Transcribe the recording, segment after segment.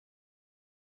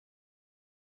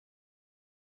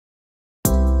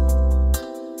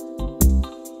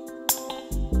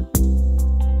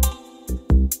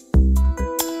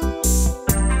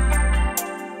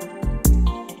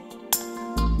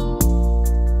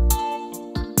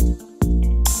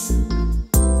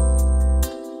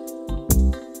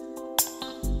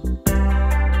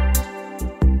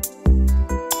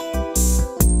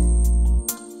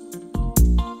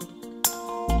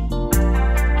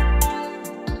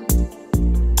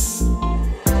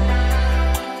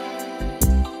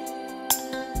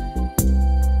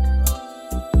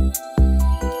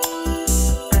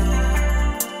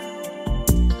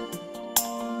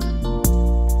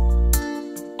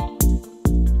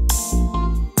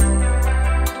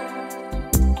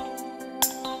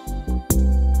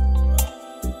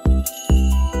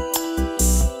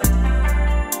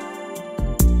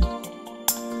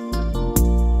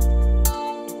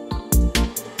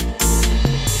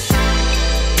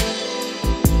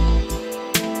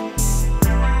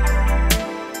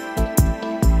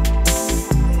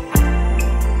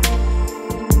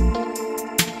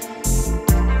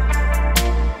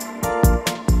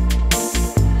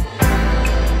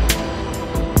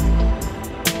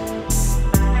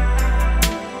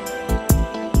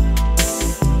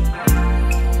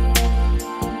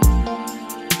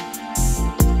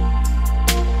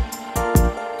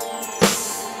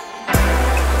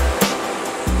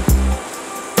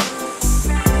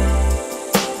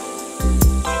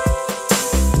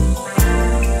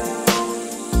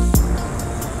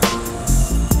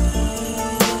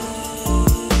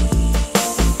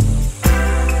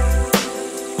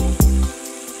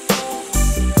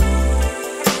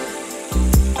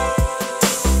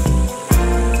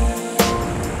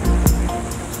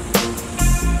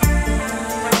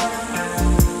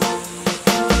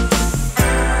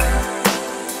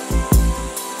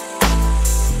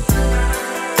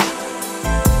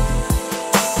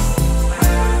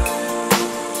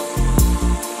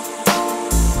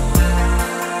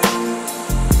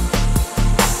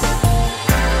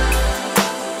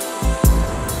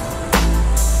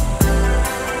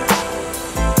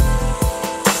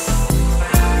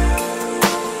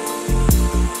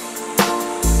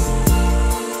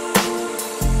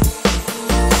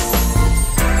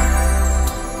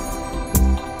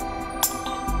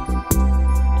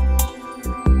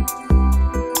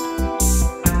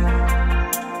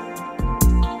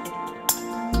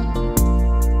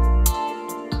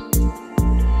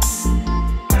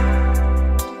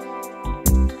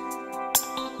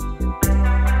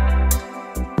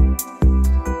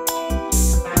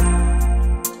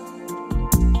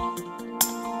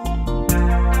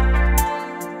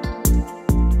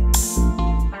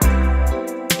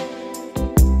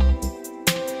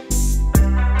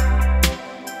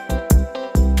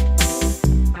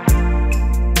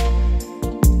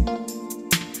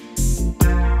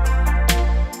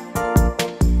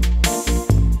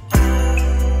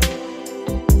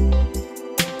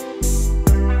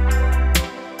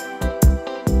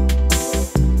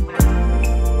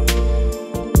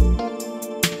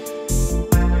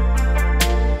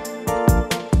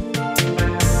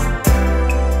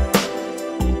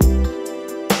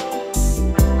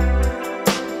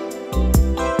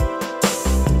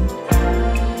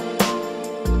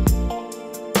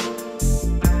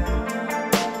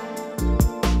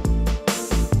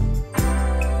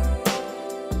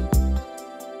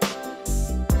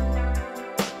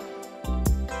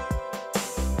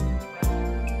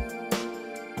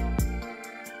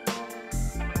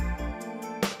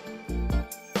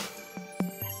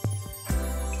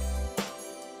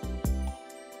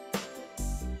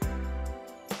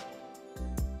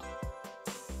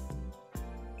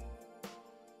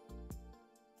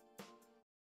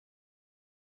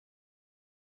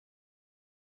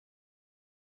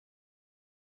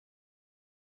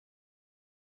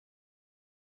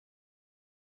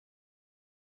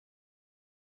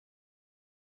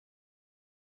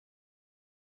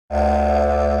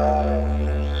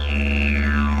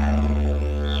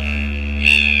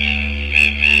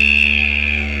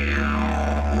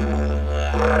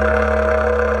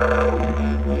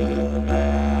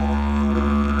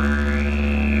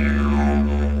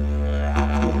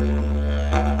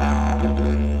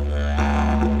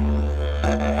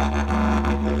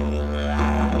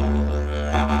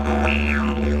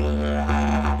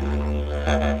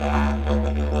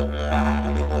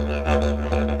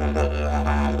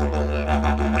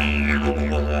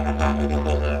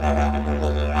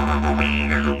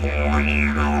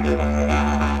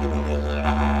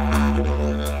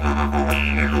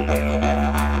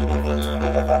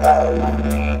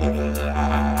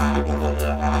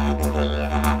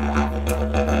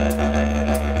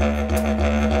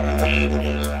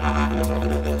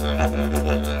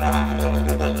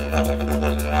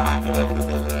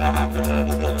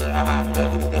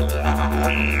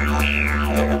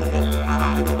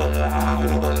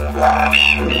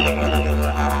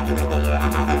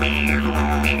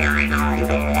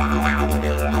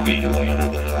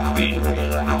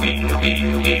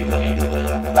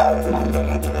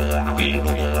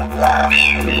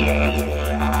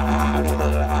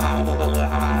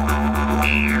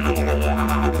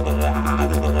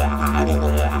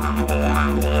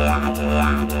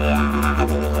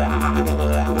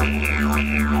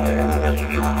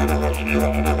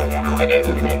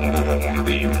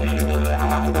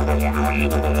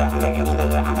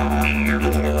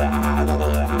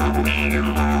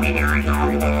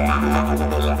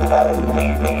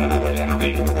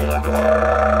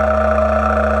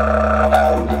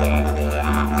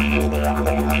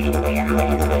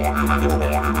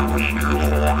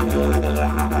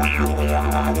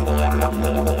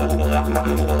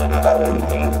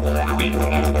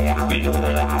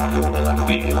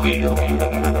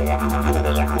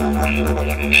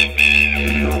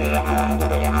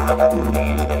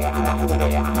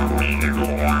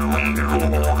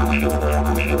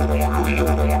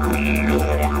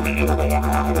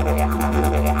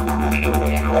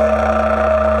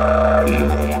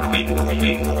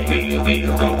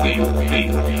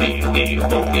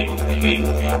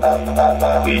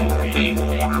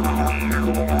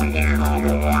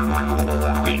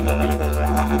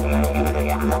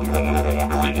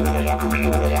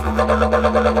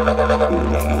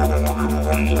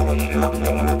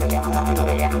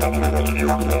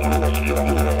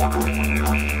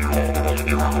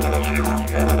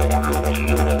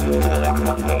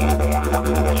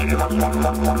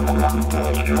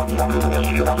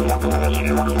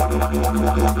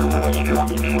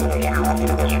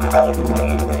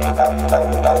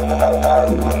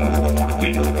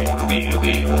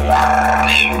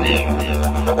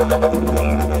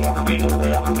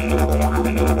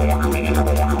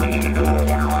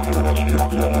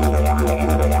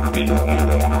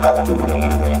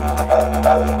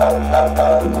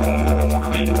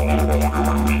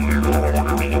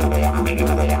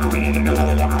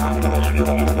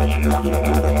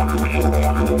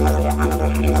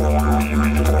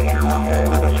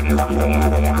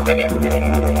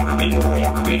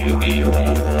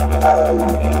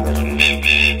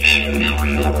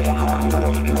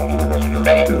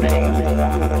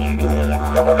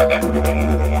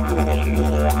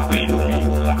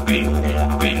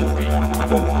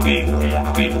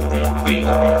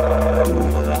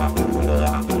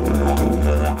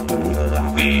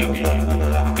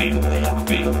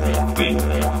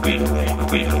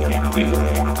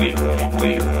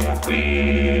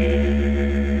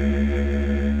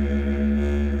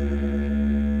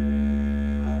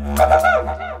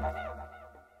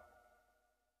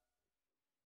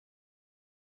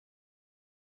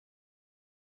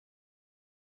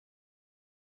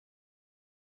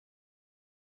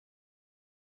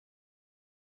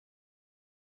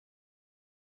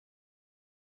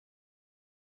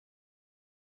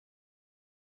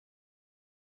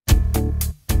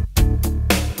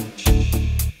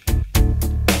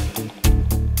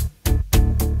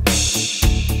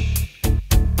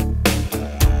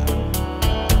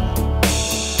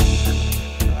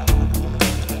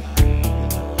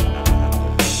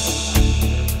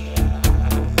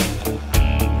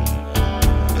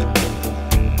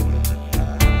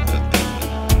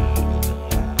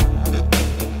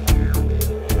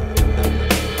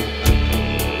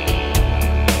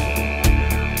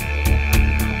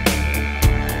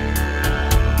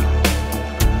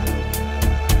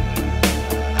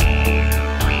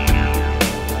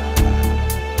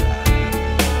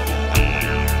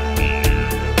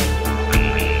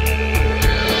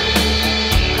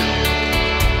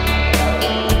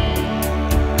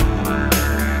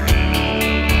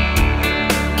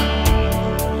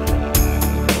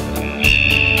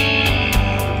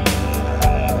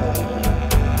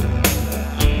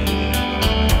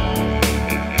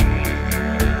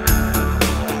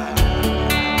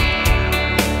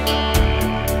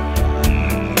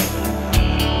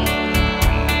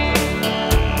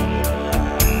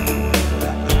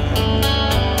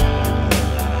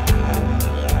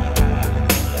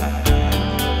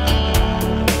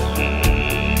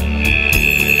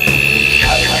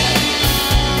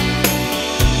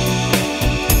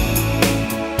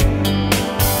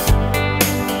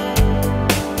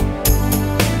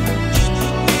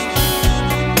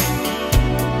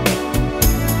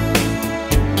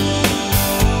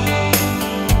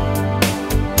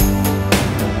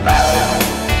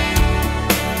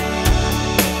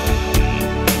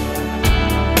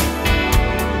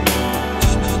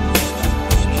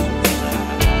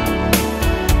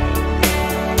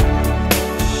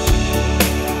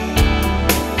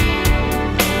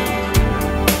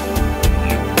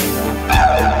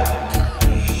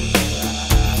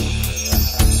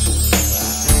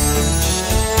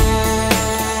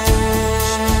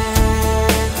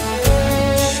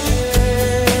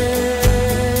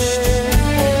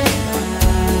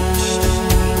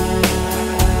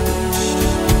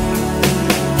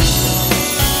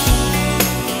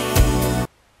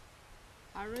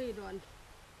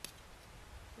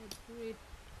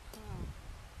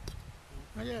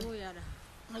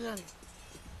Majari.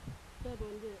 That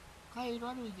one there. Kai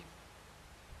Ronnie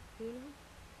Tjampitjinpa. You know?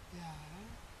 Yeah.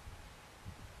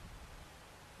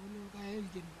 Unu kai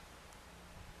Tjampitjinpa.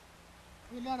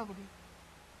 Wilara ko.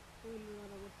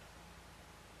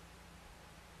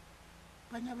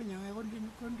 Banyak-banyak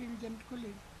kontin jam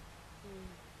kulit.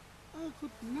 Oh,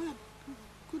 good not.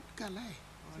 Good kalai.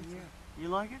 Oh, yeah. You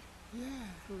like it? Yeah.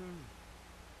 Good on you.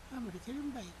 I'm going to kill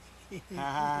him back.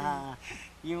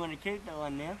 You want to keep that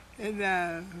one now? And,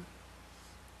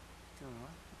 It's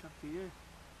alright. It's up to you.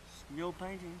 Your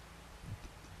painting.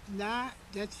 nah,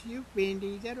 that's you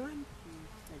painting that one.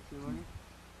 Thank you, Ronnie.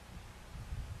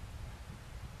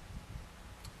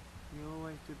 You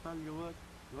always do part of your work,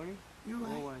 Ronnie? You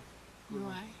are. Always. You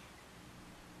are.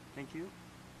 Thank you.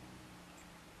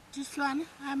 This one,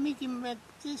 I'm making like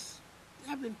this.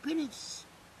 I've been finished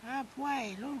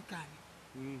halfway, long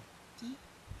time. See?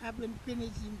 I've been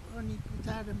finishing only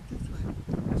 2000 this one.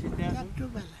 2000? That too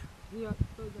well. Yeah.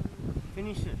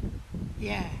 Finish it.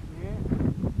 Yeah. Yeah.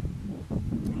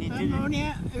 And you did it. Only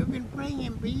I've been praying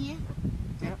and be here.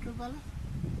 Yep. That too well.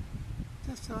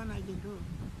 That's the one I can do.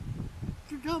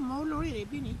 To do more already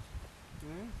finished.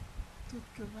 Yeah. That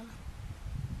too well.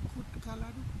 Good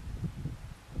color.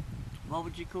 What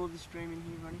would you call this stream in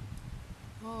here, Ronnie?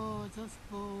 Oh, just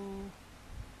for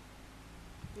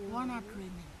water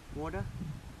treatment. Water?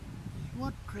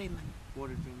 Water treatment.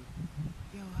 Water dream.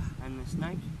 You are. And the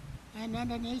snake? And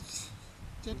underneath,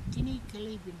 the tiny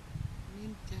living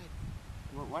inside.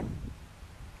 What one?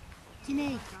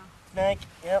 Tiny. Snake,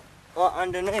 yep. Oh,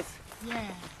 underneath. Yeah.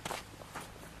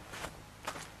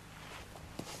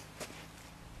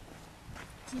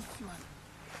 This one.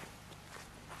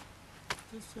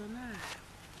 This one.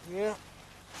 Yeah.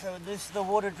 So this is the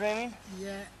water dreaming,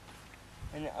 Yeah.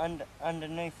 and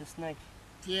underneath the snake.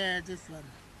 Yeah, this one.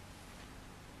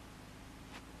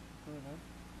 Good, huh?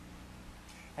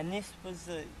 And this was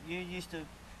you used to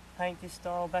paint this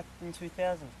style back in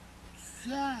 2000.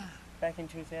 Yeah. Back in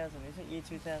 2000, is it? Year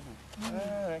 2000.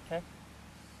 Oh, okay.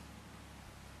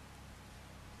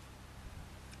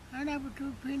 I never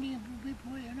do painting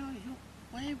before, you know. So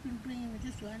why have been bringing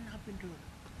this one up into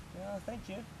it? Oh, thank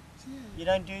you. Yeah. You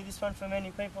don't do this one for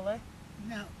many people, eh?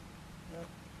 No.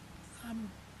 No.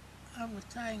 I was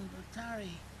trying to tarry.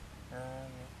 Yeah.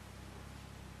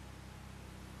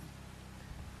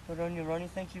 Good on you, Ronnie.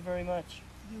 Thank you very much.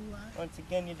 You are. Once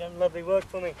again, you've done lovely work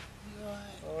for me. You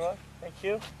are. All right. Thank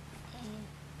you. And